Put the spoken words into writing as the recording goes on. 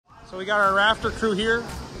So we got our rafter crew here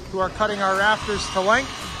who are cutting our rafters to length.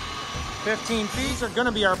 15 feet. These are going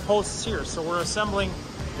to be our posts here. So we're assembling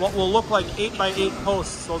what will look like 8x8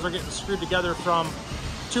 posts. Those are getting screwed together from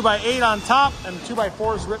 2x8 on top and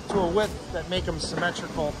 2x4s ripped to a width that make them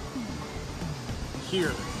symmetrical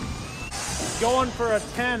here. Going for a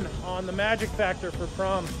 10 on the magic factor for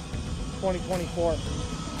Prom 2024.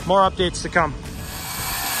 More updates to come.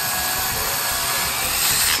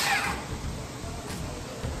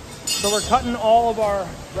 So we're cutting all of our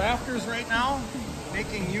rafters right now,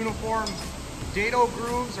 making uniform dado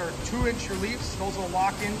grooves or 2-inch reliefs. Those will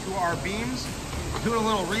lock into our beams. Doing a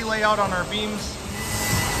little re-layout on our beams.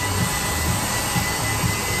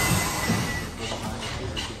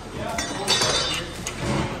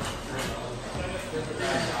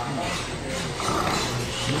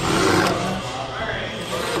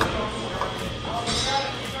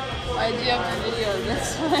 Why do you have a video of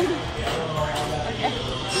this one? Okay.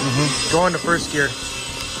 Go into first gear.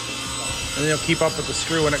 And then you'll keep up with the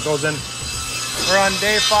screw when it goes in. We're on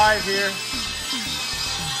day 5 here.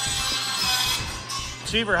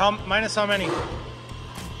 Cheever, minus how many?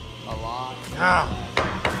 A lot.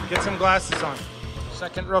 Ah, get some glasses on.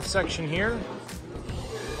 Second roof section here.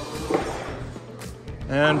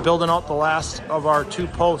 And building out the last of our 2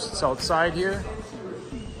 posts outside here.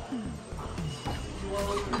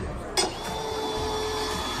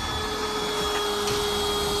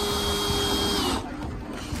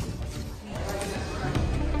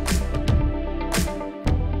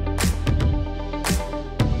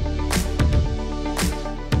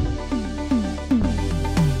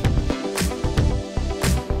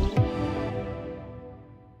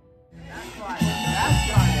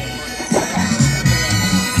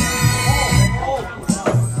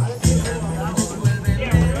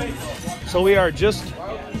 So we are just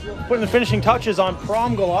putting the finishing touches on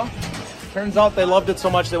Prom-Gola. Turns out they loved it so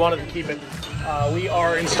much they wanted to keep it. We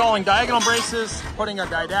are installing diagonal braces, putting a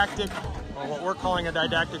didactic, or what we're calling a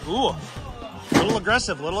didactic, ooh, a little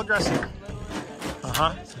aggressive.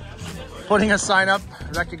 Putting a sign up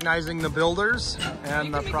recognizing the builders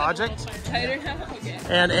and the project. Tighter now? Okay.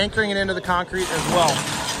 And anchoring it into the concrete as well.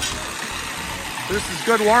 This is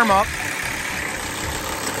good warm up.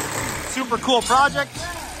 Super cool project.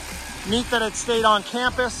 Neat that it stayed on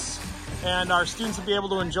campus and our students will be able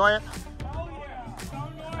to enjoy it.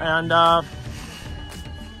 And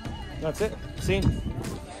that's it. Scene.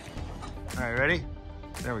 All right, ready?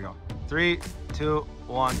 There we go. 3, 2,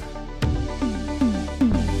 1.